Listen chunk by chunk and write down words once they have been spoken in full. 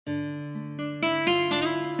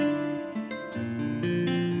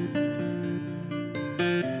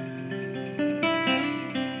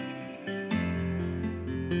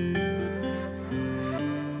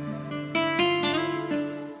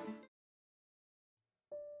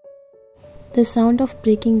The sound of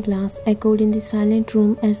breaking glass echoed in the silent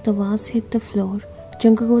room as the vase hit the floor.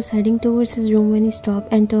 Jungkook was heading towards his room when he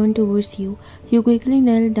stopped and turned towards you. You quickly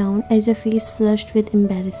knelt down as your face flushed with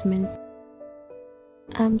embarrassment.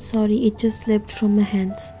 "I'm sorry, it just slipped from my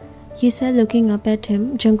hands," you said, looking up at him.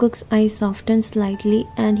 Jungkook's eyes softened slightly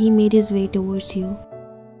and he made his way towards you.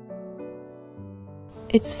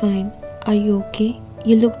 "It's fine. Are you okay?"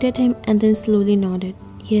 You looked at him and then slowly nodded.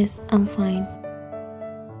 "Yes, I'm fine."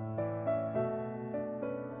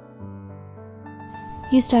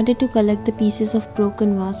 You started to collect the pieces of broken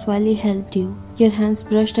vase while he helped you. Your hands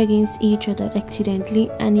brushed against each other accidentally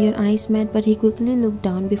and your eyes met, but he quickly looked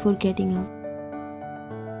down before getting up.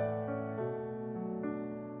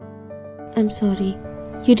 "I'm sorry."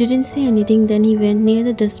 You didn't say anything. Then he went near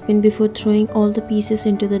the dustbin before throwing all the pieces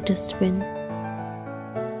into the dustbin.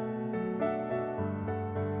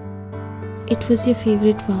 "It was your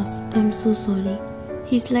favorite vase. I'm so sorry."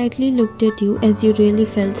 He slightly looked at you as you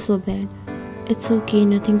really felt so bad. "It's okay,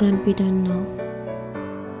 nothing can't be done now."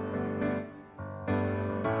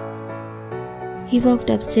 He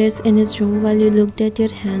walked upstairs in his room while you looked at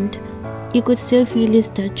your hand. You could still feel his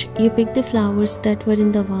touch. You picked the flowers that were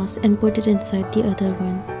in the vase and put it inside the other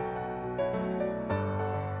one.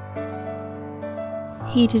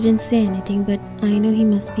 He didn't say anything, but I know he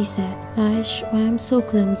must be sad. "Aish, why I'm so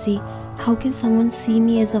clumsy. How can someone see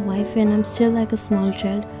me as a wife when I'm still like a small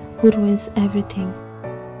child who ruins everything?"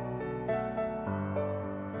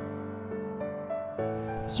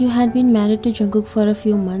 You had been married to Jungkook for a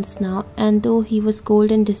few months now, and though he was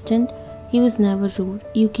cold and distant, he was never rude.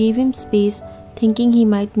 You gave him space, thinking he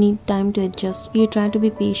might need time to adjust. You tried to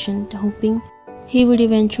be patient, hoping he would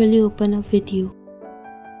eventually open up with you.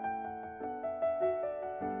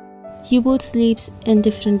 You both sleep in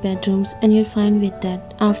different bedrooms and you're fine with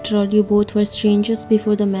that. After all, you both were strangers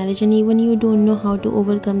before the marriage and even you don't know how to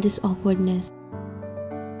overcome this awkwardness.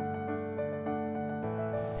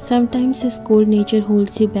 Sometimes his cold nature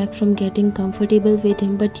holds you back from getting comfortable with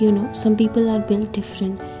him, but you know, some people are built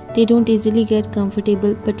different. They don't easily get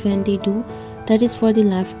comfortable, but when they do, that is for the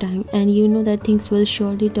lifetime, and you know that things will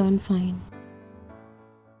surely turn fine.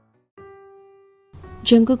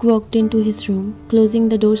 Jungkook walked into his room, closing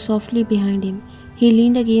the door softly behind him. He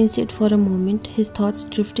leaned against it for a moment, his thoughts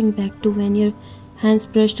drifting back to when your hands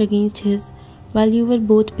brushed against his while you were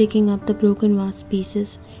both picking up the broken vase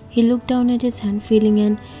pieces. He looked down at his hand, feeling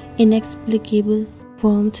an inexplicable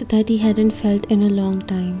warmth that he hadn't felt in a long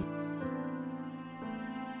time.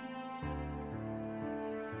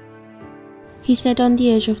 He sat on the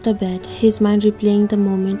edge of the bed, his mind replaying the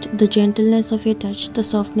moment, the gentleness of your touch, the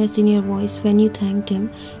softness in your voice when you thanked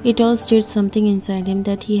him. It all stirred something inside him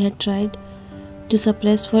that he had tried to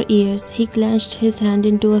suppress for years. He clenched his hand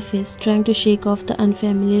into a fist, trying to shake off the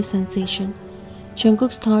unfamiliar sensation.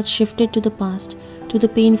 Jungkook's thoughts shifted to the past, to the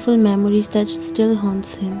painful memories that still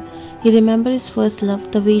haunts him. He remembered his first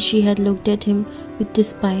love, the way she had looked at him with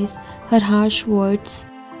despise, her harsh words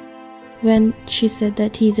when she said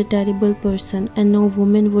that he is a terrible person and no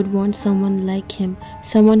woman would want someone like him,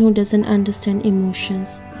 someone who doesn't understand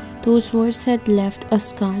emotions. Those words had left a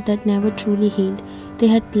scar that never truly healed. They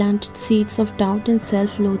had planted seeds of doubt and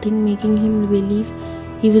self-loathing, making him believe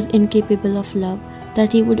he was incapable of love,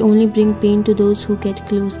 that he would only bring pain to those who get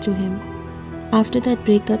close to him. After that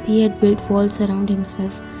breakup, he had built walls around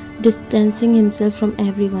himself, distancing himself from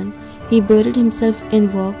everyone. He buried himself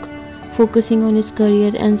in work, focusing on his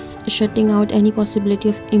career and shutting out any possibility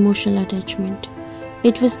of emotional attachment.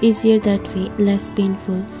 It was easier that way, less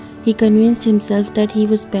painful. He convinced himself that he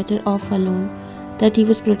was better off alone, that he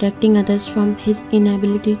was protecting others from his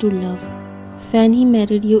inability to love. When he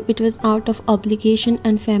married you, it was out of obligation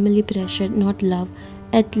and family pressure, not love.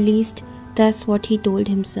 At least that's what he told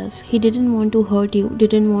himself. He didn't want to hurt you,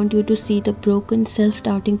 didn't want you to see the broken,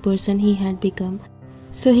 self-doubting person he had become.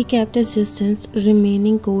 So he kept his distance,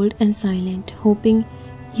 remaining cold and silent, hoping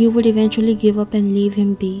you would eventually give up and leave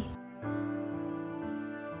him be.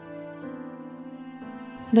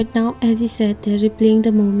 But now, as he sat there, replaying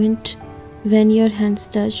the moment when your hands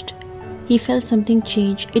touched, he felt something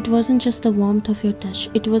change. It wasn't just the warmth of your touch,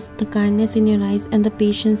 it was the kindness in your eyes and the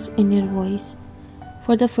patience in your voice.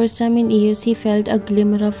 For the first time in years, he felt a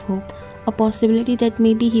glimmer of hope, a possibility that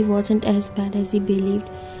maybe he wasn't as bad as he believed,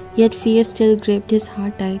 yet fear still gripped his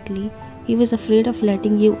heart tightly. He was afraid of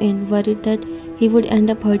letting you in, worried that he would end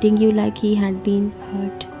up hurting you like he had been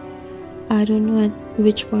hurt. I don't know at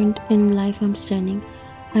which point in life I'm standing.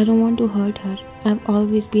 I don't want to hurt her. I've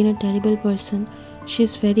always been a terrible person.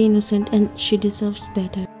 She's very innocent and she deserves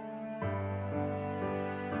better.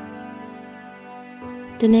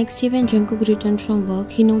 The next day when Jungkook returned from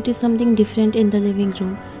work, he noticed something different in the living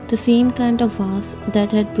room. The same kind of vase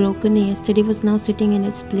that had broken yesterday was now sitting in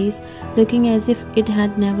its place, looking as if it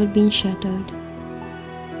had never been shattered.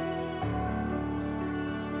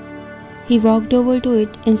 He walked over to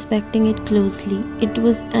it, inspecting it closely. It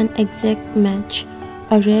was an exact match,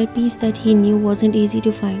 a rare piece that he knew wasn't easy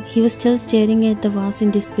to find. He was still staring at the vase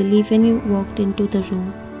in disbelief when you walked into the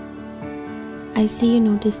room. "I see you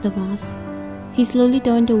noticed the vase." He slowly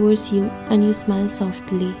turned towards you and you smiled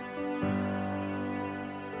softly.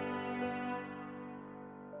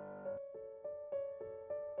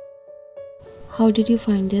 "How did you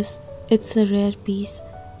find this? It's a rare piece."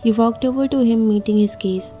 You walked over to him, meeting his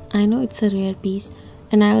gaze. "I know it's a rare piece,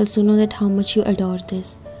 and I also know that how much you adore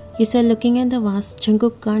this," you said, looking at the vase.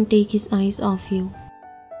 "Jungkook can't take his eyes off you."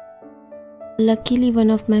 "Luckily,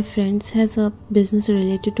 one of my friends has a business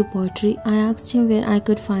related to pottery. I asked him where I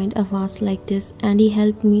could find a vase like this, and he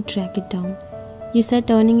helped me track it down," you said,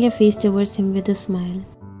 turning your face towards him with a smile.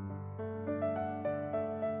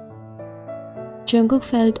 Jungkook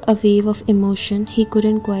felt a wave of emotion he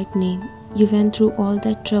couldn't quite name. "You went through all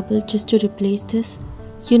that trouble just to replace this?"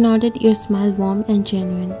 You nodded, your smile warm and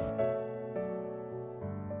genuine.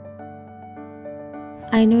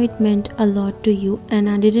 "I know it meant a lot to you,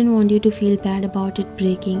 and I didn't want you to feel bad about it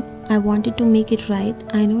breaking. I wanted to make it right.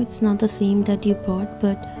 I know it's not the same that you brought,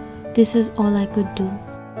 but this is all I could do."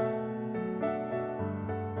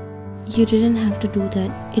 "You didn't have to do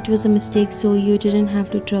that. It was a mistake, so you didn't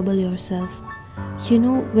have to trouble yourself. You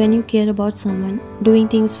know, when you care about someone, doing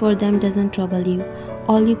things for them doesn't trouble you.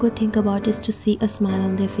 All you could think about is to see a smile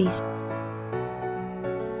on their face."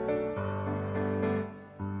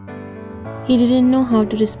 He didn't know how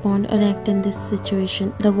to respond or act in this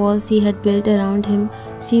situation. The walls he had built around him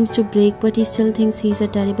seems to break, but he still thinks he's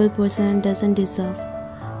a terrible person and doesn't deserve.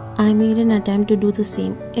 "I made an attempt to do the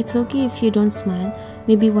same. It's okay if you don't smile.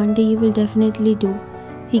 Maybe one day you will definitely do."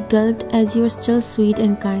 He gulped as you were still sweet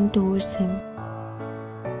and kind towards him.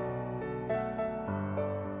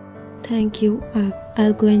 "Thank you.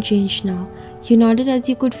 I'll go and change now." You nodded as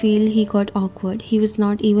you could feel he got awkward. He was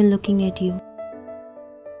not even looking at you.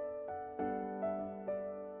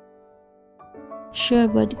 "Sure,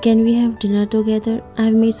 but can we have dinner together?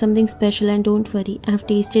 I've made something special and don't worry, I've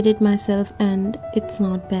tasted it myself and it's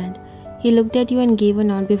not bad." He looked at you and gave a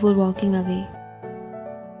nod before walking away.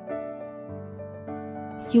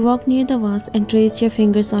 You walked near the vase and traced your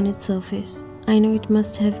fingers on its surface. I know it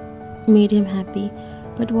must have made him happy,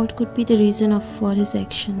 but what could be the reason for his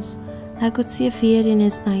actions? I could see a fear in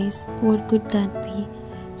his eyes. What could that be?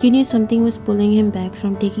 You knew something was pulling him back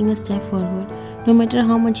from taking a step forward. No matter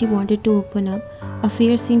how much he wanted to open up, a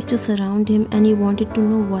fear seems to surround him and you wanted to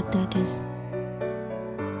know what that is.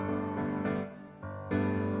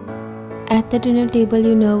 At the dinner table,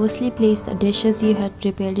 you nervously placed the dishes you had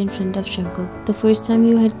prepared in front of Jungkook. The first time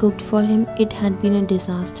you had cooked for him, it had been a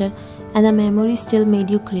disaster, and the memory still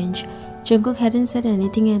made you cringe. Jungkook hadn't said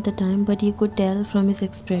anything at the time, but you could tell from his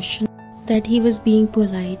expression that he was being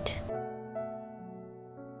polite.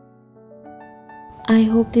 "I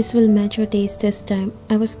hope this will match your taste this time.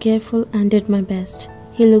 I was careful and did my best."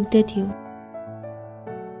 He looked at you.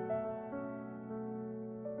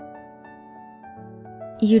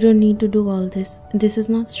 "You don't need to do all this. This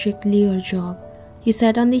is not strictly your job." You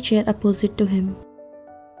sat on the chair opposite to him.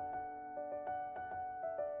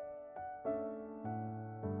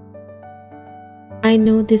 "I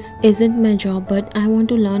know this isn't my job, but I want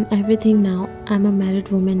to learn everything now. I'm a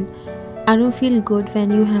married woman. I don't feel good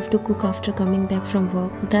when you have to cook after coming back from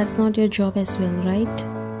work. That's not your job as well, right?"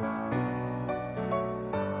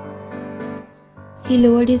 He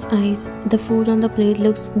lowered his eyes. The food on the plate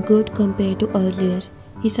looks good compared to earlier.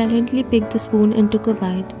 He silently picked the spoon and took a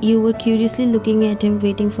bite. You were curiously looking at him,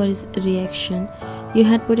 waiting for his reaction. You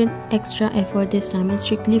had put in extra effort this time and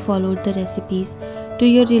strictly followed the recipes.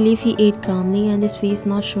 To your relief, he ate calmly and his face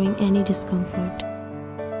not showing any discomfort.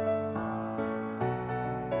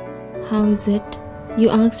 "How is it?" you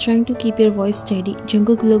asked, trying to keep your voice steady.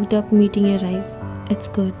 Jungkook looked up, meeting your eyes. "It's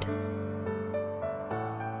good,"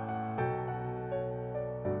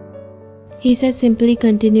 he said, simply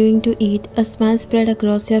continuing to eat. A smile spread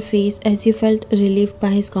across your face as you felt relieved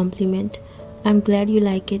by his compliment. "I'm glad you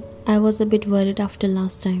like it. I was a bit worried after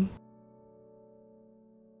last time."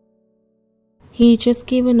 He just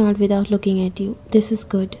gave a nod without looking at you. "This is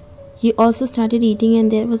good." You also started eating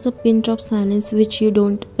and there was a pin drop silence which you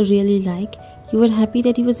don't really like. You were happy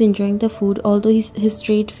that he was enjoying the food, although his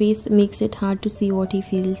straight face makes it hard to see what he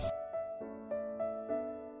feels.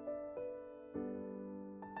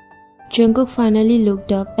 Jungkook finally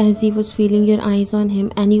looked up as he was feeling your eyes on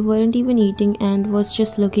him, and he weren't even eating and was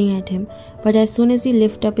just looking at him. But as soon as he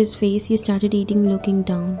lifted up his face, he started eating looking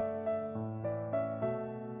down.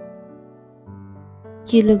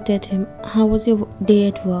 You looked at him. How was your day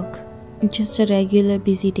at work? Just a regular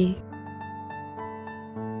busy day.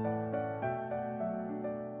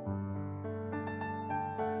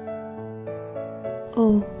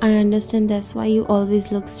 Oh, I understand that's why you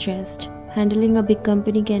always look stressed. Handling a big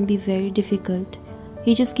company can be very difficult.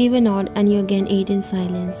 He just gave a nod and you again ate in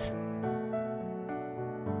silence.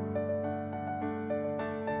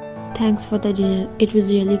 Thanks for the dinner, it was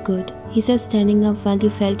really good, he said, standing up while you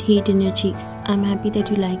felt heat in your cheeks. I'm happy that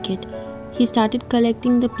you like it. He started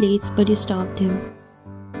collecting the plates, but you stopped him.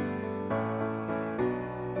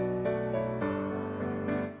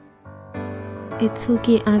 It's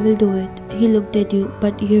okay, I will do it. He looked at you,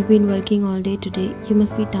 but you've been working all day today. You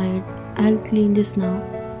must be tired. I'll clean this now.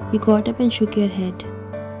 You got up and shook your head.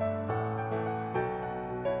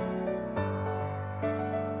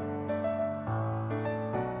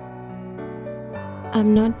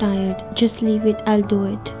 I'm not tired. Just leave it. I'll do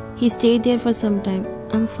it. He stayed there for some time.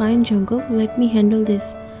 I'm fine, Jungkook. Let me handle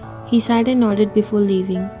this. He sighed and nodded before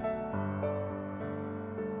leaving.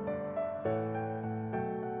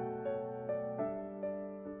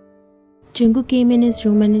 Jungkook came in his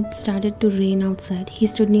room and it started to rain outside. He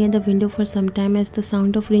stood near the window for some time as the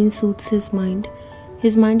sound of rain soothes his mind.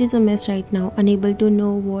 His mind is a mess right now, unable to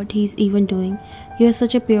know what he's even doing. You are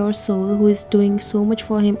such a pure soul who is doing so much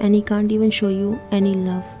for him and he can't even show you any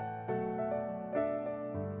love.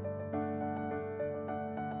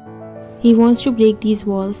 He wants to break these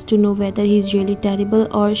walls to know whether he's really terrible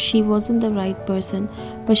or she wasn't the right person,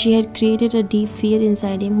 but she had created a deep fear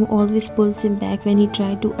inside him who always pulls him back when he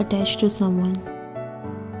tried to attach to someone.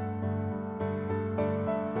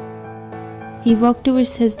 He walked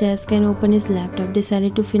towards his desk and opened his laptop,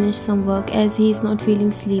 decided to finish some work as he is not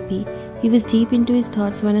feeling sleepy. He was deep into his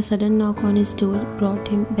thoughts when a sudden knock on his door brought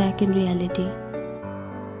him back in reality.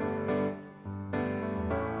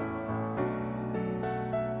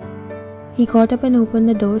 He got up and opened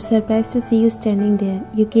the door, surprised to see you standing there.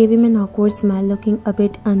 You gave him an awkward smile, looking a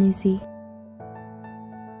bit uneasy.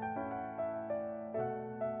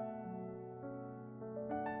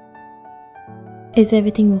 Is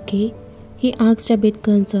everything okay? He asked, a bit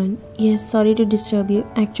concerned. Yes, sorry to disturb you.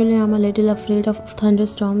 Actually, I'm a little afraid of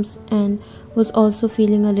thunderstorms and was also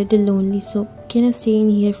feeling a little lonely, so can I stay in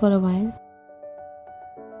here for a while?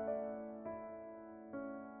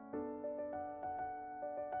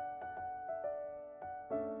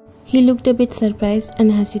 He looked a bit surprised and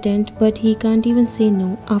hesitant, but he can't even say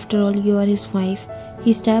no. After all, you are his wife.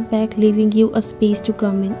 He stepped back, leaving you a space to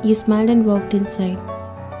come in. You smiled and walked inside.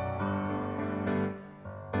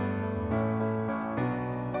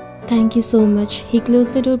 Thank you so much. He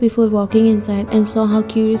closed the door before walking inside and saw how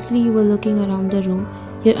curiously you were looking around the room.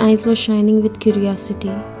 Your eyes were shining with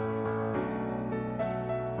curiosity.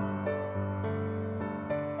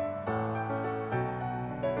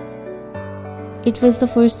 It was the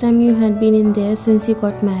first time you had been in there since you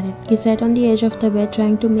got married. You sat on the edge of the bed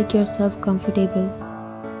trying to make yourself comfortable.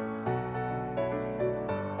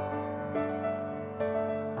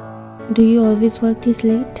 Do you always work this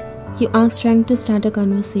late? You asked, trying to start a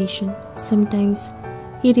conversation. Sometimes,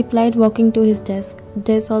 he replied, walking to his desk.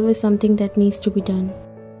 There's always something that needs to be done.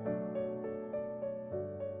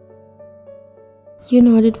 You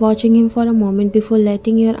nodded, watching him for a moment before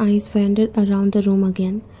letting your eyes wander around the room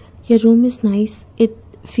again. Your room is nice. It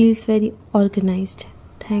feels very organized.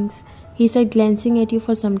 Thanks, he said, glancing at you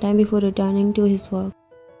for some time before returning to his work.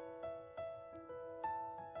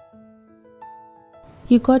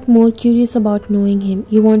 You got more curious about knowing him.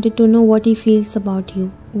 You wanted to know what he feels about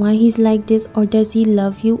you, why he's like this, or does he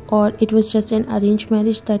love you, or it was just an arranged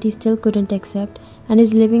marriage that he still couldn't accept and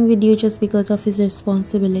is living with you just because of his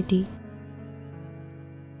responsibility.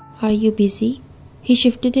 Are you busy? He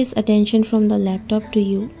shifted his attention from the laptop to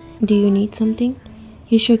you. Do you need something?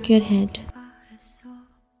 You shook your head.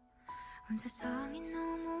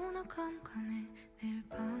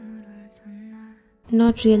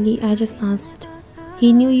 Not really, I just asked.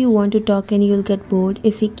 He knew you want to talk and you'll get bored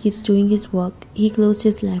if he keeps doing his work. He closed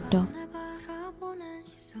his laptop.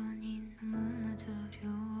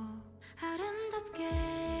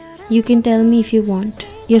 You can tell me if you want.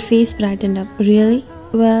 Your face brightened up. Really?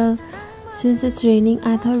 Well, since it's raining,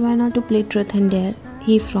 I thought why not to play truth and dare.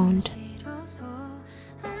 He frowned.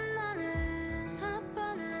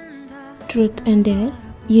 Truth and dare?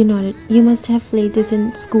 You nodded. You must have played this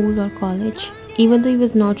in school or college. Even though he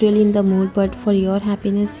was not really in the mood, but for your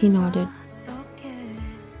happiness, he nodded.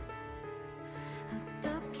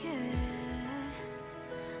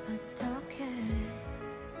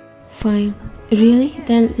 Fine. Really?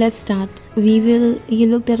 Then let's start. We will. He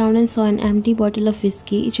looked around and saw an empty bottle of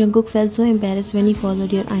whiskey. Jungkook felt so embarrassed when he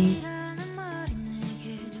followed your eyes.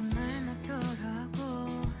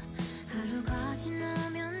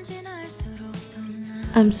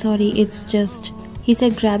 I'm sorry, it's just. He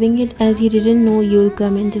said, grabbing it as he didn't know you'll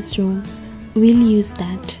come in this room. We'll use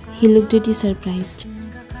that. He looked at you surprised.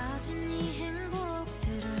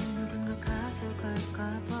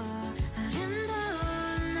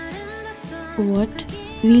 What?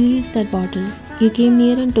 We'll use that bottle. He came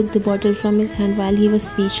near and took the bottle from his hand while he was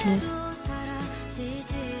speechless.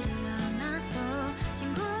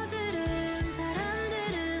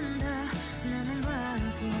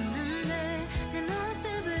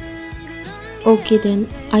 Okay then,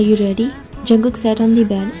 are you ready? Jungkook sat on the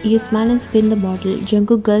bed. He smiled and spun the bottle.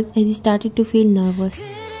 Jungkook gulped as he started to feel nervous.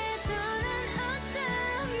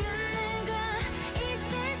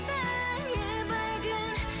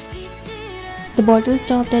 The bottle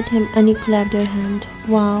stopped at him and he clapped her hand.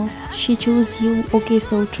 Wow, she chose you. Okay,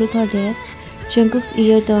 so truth or dare? Jungkook's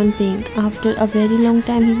ear turned pink. After a very long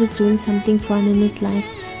time he was doing something fun in his life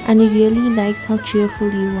and he really likes how cheerful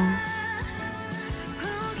you are.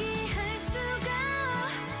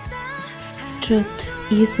 Truth.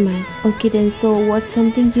 You smiled. Okay then, so what's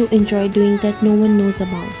something you enjoy doing that no one knows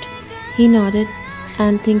about? He nodded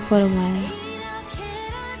and think for a while.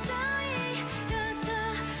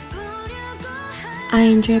 I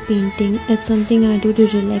enjoy painting. It's something I do to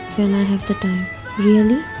relax when I have the time.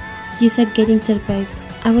 Really? You said, getting surprised.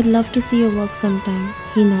 I would love to see your work sometime.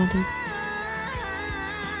 He nodded.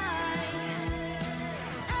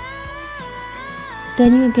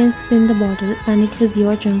 Then you again spin the bottle and it was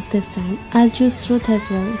your chance this time. I'll choose truth as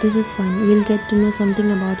well. This is fun. We'll get to know something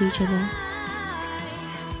about each other.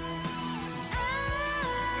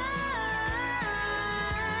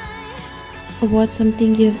 What's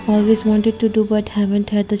something you've always wanted to do but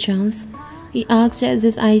haven't had the chance? He asked as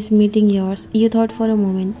his eyes meeting yours. You thought for a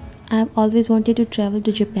moment. I've always wanted to travel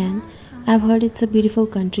to Japan. I've heard it's a beautiful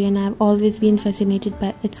country and I've always been fascinated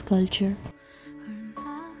by its culture.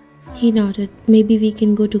 He nodded. Maybe we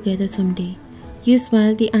can go together someday. You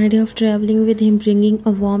smiled, the idea of traveling with him bringing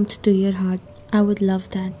a warmth to your heart. I would love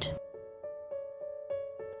that.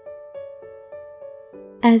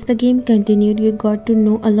 As the game continued, you got to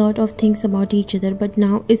know a lot of things about each other, but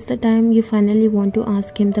now it's the time you finally want to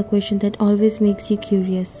ask him the question that always makes you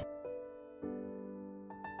curious.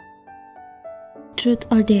 Truth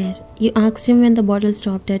or dare? You asked him when the bottle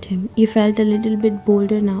stopped at him. You felt a little bit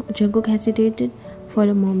bolder now. Jungkook hesitated for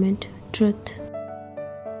a moment. Truth.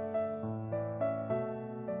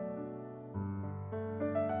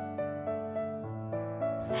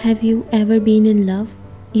 Have you ever been in love?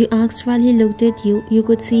 You asked while he looked at you. You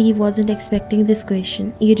could see he wasn't expecting this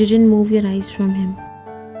question. You didn't move your eyes from him.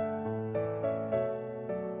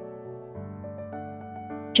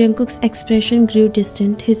 Jungkook's expression grew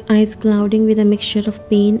distant, his eyes clouding with a mixture of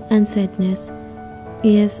pain and sadness.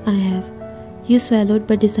 Yes, I have. You swallowed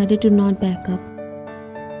but decided to not back up.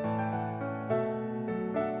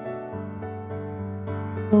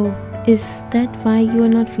 Oh, is that why you are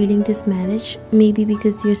not feeling this marriage? Maybe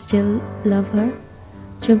because you still love her?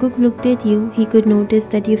 Jungkook looked at you. He could notice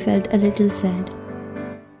that you felt a little sad.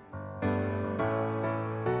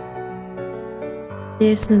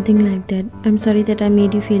 There's nothing like that. I'm sorry that I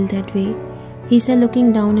made you feel that way. He said,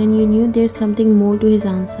 looking down, and you knew there's something more to his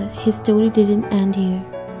answer. His story didn't end here.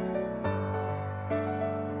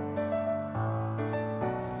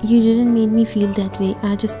 You didn't make me feel that way.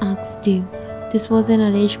 I just asked you. This was an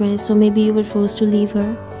arranged marriage, so maybe you were forced to leave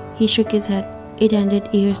her. He shook his head. It ended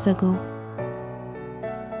years ago.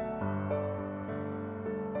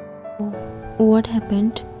 What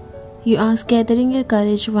happened? You asked, gathering your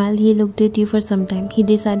courage while he looked at you for some time. He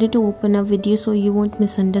decided to open up with you so you won't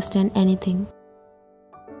misunderstand anything.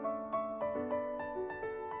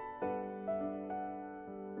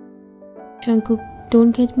 Jungkook,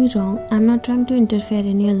 don't get me wrong. I'm not trying to interfere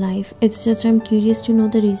in your life. It's just I'm curious to know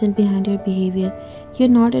the reason behind your behavior. You're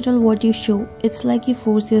not at all what you show. It's like you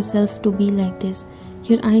force yourself to be like this.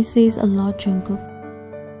 Your eyes says a lot, Jungkook.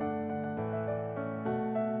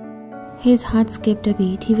 His heart skipped a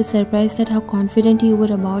beat. He was surprised at how confident you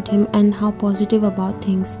were about him and how positive about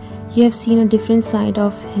things. You have seen a different side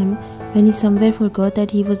of him when he somewhere forgot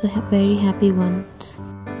that he was a very happy once.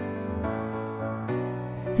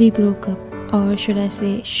 We broke up, or should I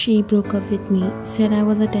say, she broke up with me. Said I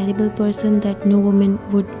was a terrible person, that no woman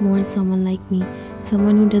would want someone like me,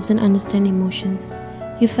 someone who doesn't understand emotions.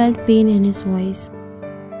 You felt pain in his voice.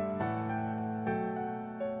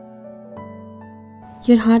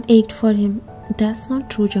 Your heart ached for him. That's not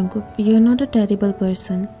true, Jungkook. You're not a terrible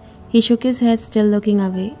person. He shook his head, still looking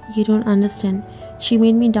away. You don't understand. She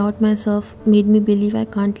made me doubt myself, made me believe I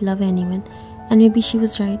can't love anyone. And maybe she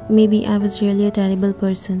was right. Maybe I was really a terrible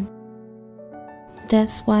person.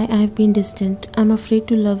 That's why I've been distant. I'm afraid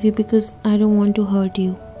to love you because I don't want to hurt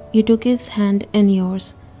you. You took his hand in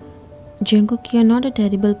yours. Jungkook, you're not a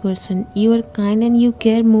terrible person. You are kind and you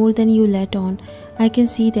care more than you let on. I can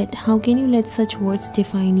see that. How can you let such words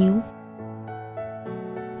define you?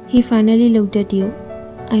 He finally looked at you.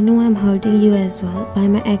 I know I'm hurting you as well, by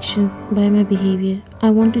my actions, by my behavior.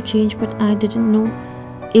 I want to change, but I didn't know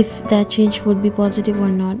if that change would be positive or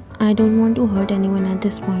not. I don't want to hurt anyone at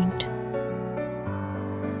this point.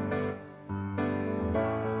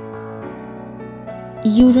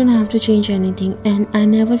 You don't have to change anything, and I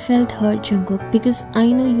never felt hurt, Jungkook, because I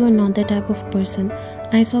know you are not that type of person.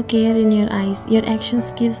 I saw care in your eyes. Your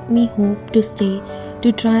actions give me hope to stay,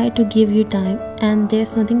 to try to give you time, and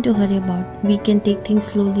there's nothing to hurry about. We can take things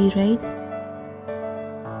slowly, right?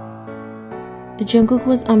 Jungkook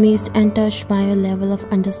was amazed and touched by a level of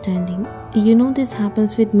understanding. You know, this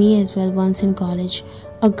happens with me as well once in college.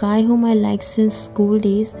 A guy whom I liked since school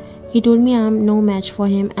days, he told me I'm no match for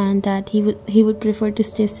him and that he would prefer to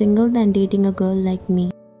stay single than dating a girl like me.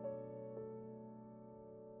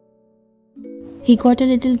 He got a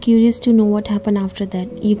little curious to know what happened after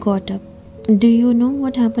that. You got up. Do you know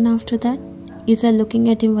what happened after that? You said, looking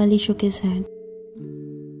at him while he shook his head.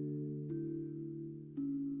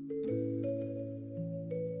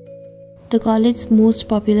 The college's most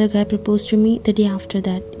popular guy proposed to me the day after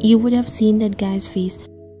that. You would have seen that guy's face.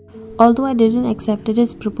 Although I didn't accept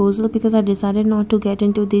his proposal because I decided not to get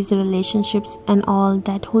into these relationships and all,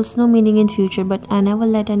 that holds no meaning in future, but I never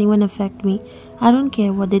let anyone affect me. I don't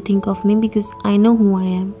care what they think of me because I know who I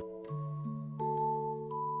am.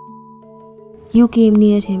 You came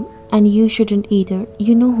near him, and you shouldn't either.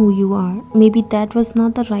 You know who you are. Maybe that was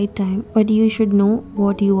not the right time, but you should know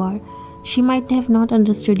what you are. She might have not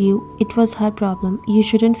understood you. It was her problem. You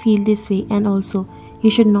shouldn't feel this way, and also,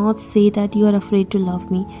 you should not say that you are afraid to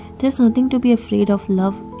love me. There's nothing to be afraid of.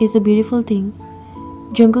 Love is a beautiful thing.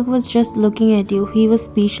 Jungkook was just looking at you. He was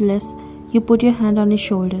speechless. You put your hand on his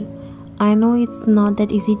shoulder. I know it's not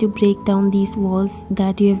that easy to break down these walls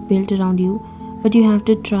that you have built around you, but you have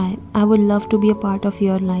to try. I would love to be a part of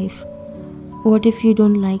your life. What if you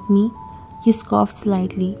don't like me? You scoffed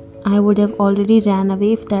slightly. I would have already ran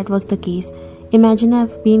away if that was the case. Imagine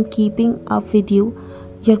I've been keeping up with you,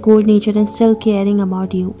 your cold nature, and still caring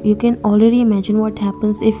about you. You can already imagine what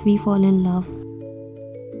happens if we fall in love.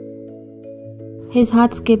 His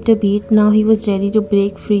heart skipped a beat. Now he was ready to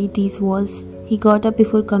break free these walls. He got up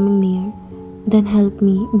before coming near. Then help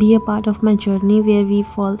me. Be a part of my journey where we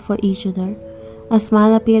fall for each other. A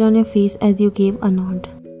smile appeared on your face as you gave a nod.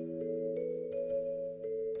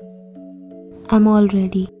 I'm all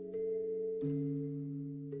ready.